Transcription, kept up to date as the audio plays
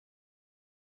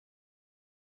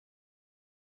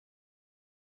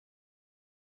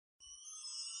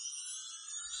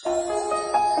The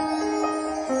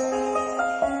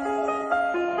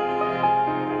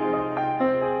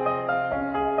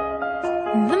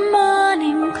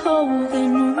morning cold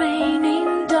and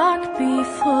raining, dark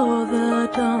before the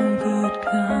dawn could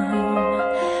come.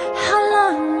 How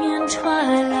long in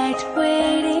twilight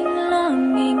waiting,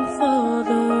 longing for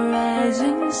the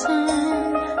rising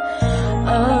sun.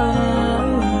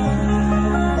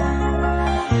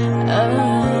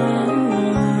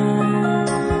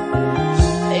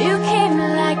 You came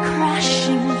like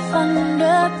crashing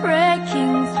thunder,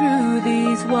 breaking through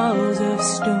these walls of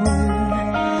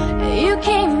stone. You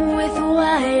came with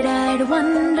wide-eyed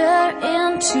wonder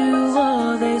into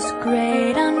all this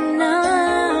great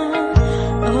unknown.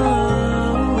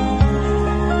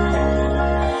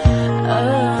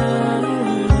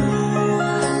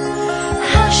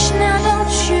 Hush now,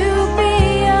 don't you be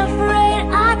afraid.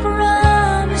 I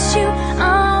promise you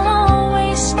I'll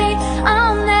always stay.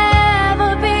 I'll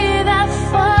never be that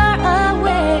far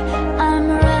away. I'm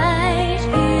right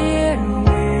here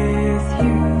with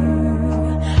you.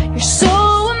 You're so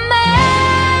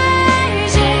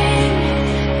amazing.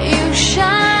 You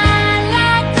shine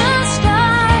like the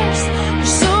stars.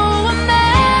 You're so amazing.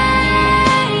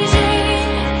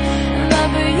 The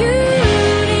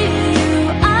beauty you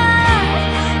are.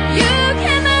 You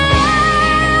came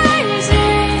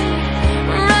rising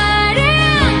right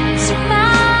into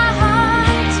my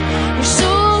heart. You're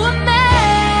so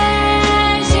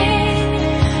amazing.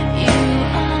 You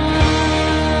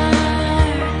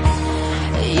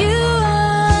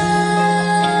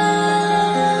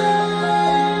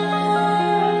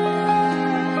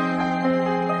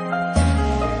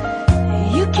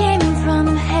You came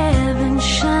from heaven,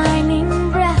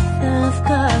 shining breath of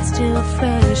God still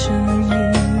fresh on you.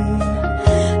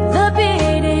 The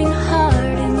beating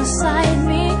heart inside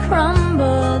me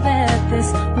crumbled at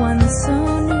this one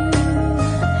so new.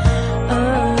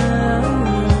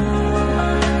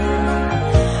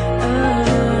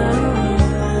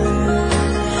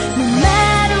 No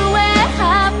matter where,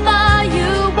 how far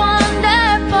you wander,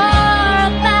 for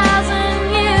 1,000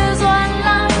 years or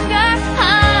longer, I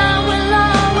will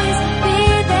always be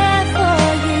there for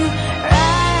you,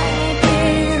 right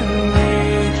here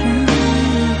with you.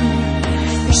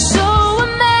 You're so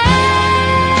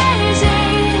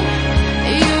amazing.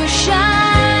 You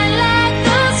shine like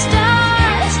the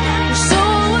stars. You're so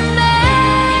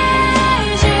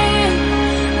amazing.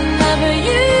 The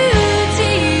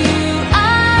beauty you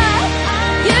are.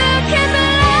 You came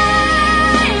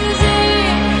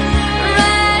rising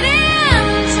right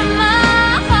into my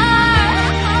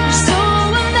heart. You're so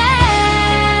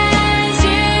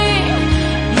amazing.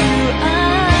 You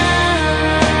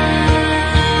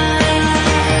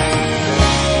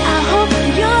I hope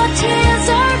your tears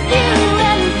are few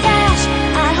and fast.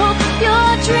 I hope your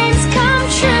dreams come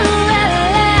true at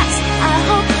last. I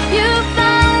hope you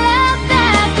find love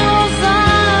that goes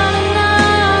on and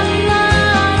on and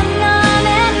on and on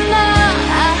and on.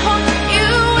 I hope you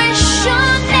wish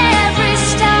on every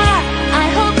star. I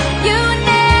hope you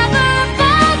never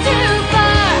fall too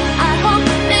far. I hope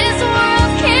this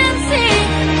world can see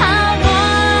how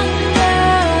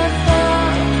wonderful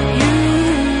you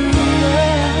are.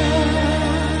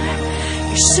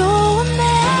 You're so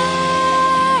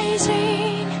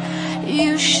amazing.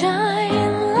 You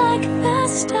shine like the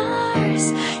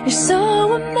stars. You're so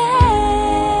amazing.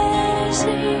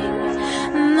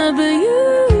 The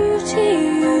beauty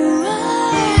you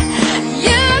are.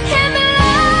 You came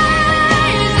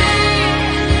rising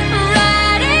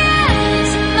right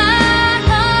into my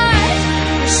heart.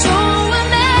 You're so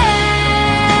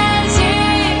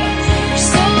amazing. You're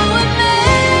so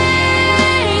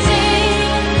amazing.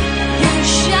 You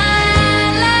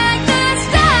shine like the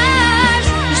stars.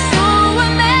 You're so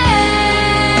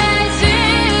amazing.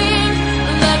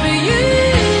 The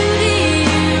beauty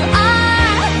you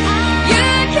are. You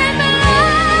came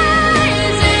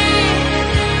rising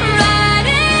right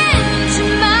into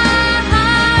my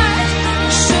heart.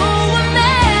 You're so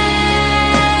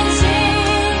amazing.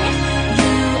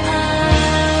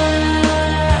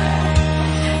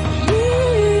 You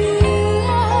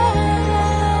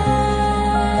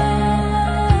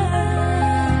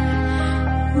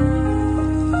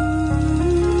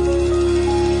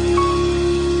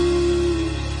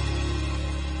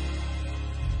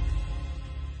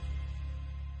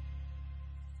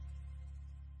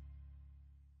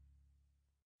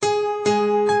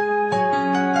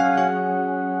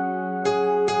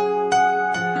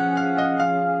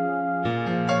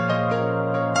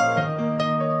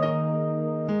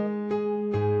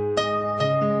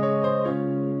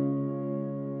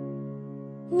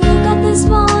Woke up this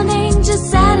morning, just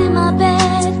sat in my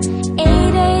bed, 8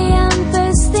 a.m.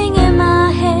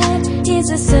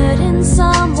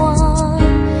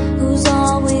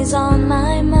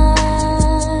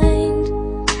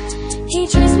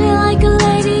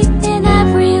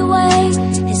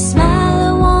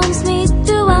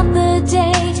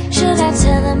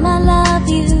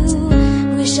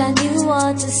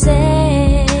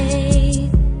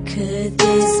 Could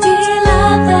this be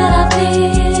love that I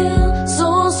feel?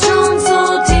 So strong, so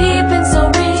deep and so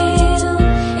real.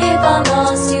 If I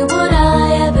lost you, would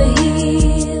I ever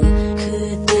heal?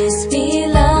 Could this be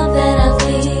love that I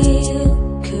feel?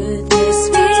 Could this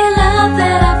be love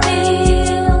that I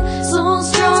feel? So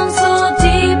strong, so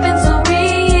deep and so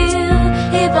real.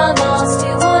 If I lost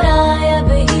you, would I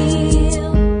ever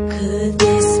heal? Could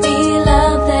this be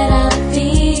love that I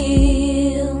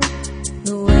feel?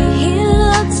 The way he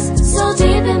looks so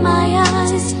deep in my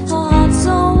eyes, a heart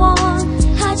so warm,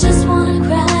 I just wanna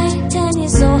cry. And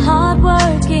he's so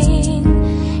hardworking,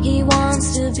 he wants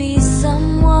to be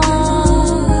someone.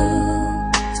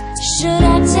 Should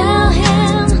I tell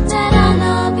him that I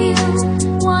love you?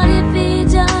 What if he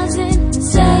doesn't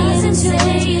say it?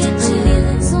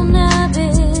 Feeling so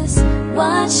nervous,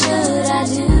 what should I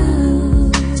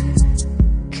do?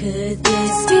 Could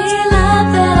this be love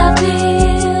that I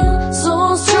feel?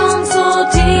 So strong, so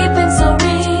deep and so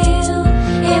real.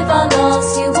 If I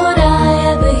lost you, would I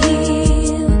ever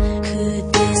heal? Could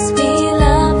this be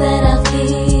love that I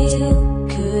feel?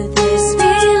 Could this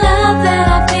be love that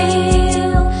I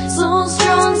feel? So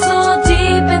strong, so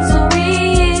deep and so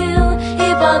real.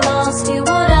 If I lost you, would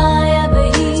I ever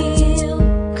heal?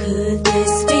 Could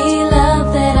this be love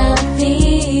that I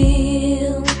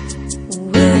feel?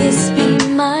 Will this be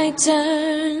my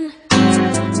turn?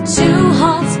 Two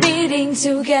hearts beating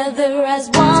together as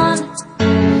one.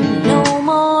 No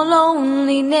more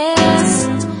loneliness,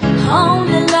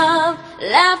 only love,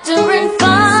 laughter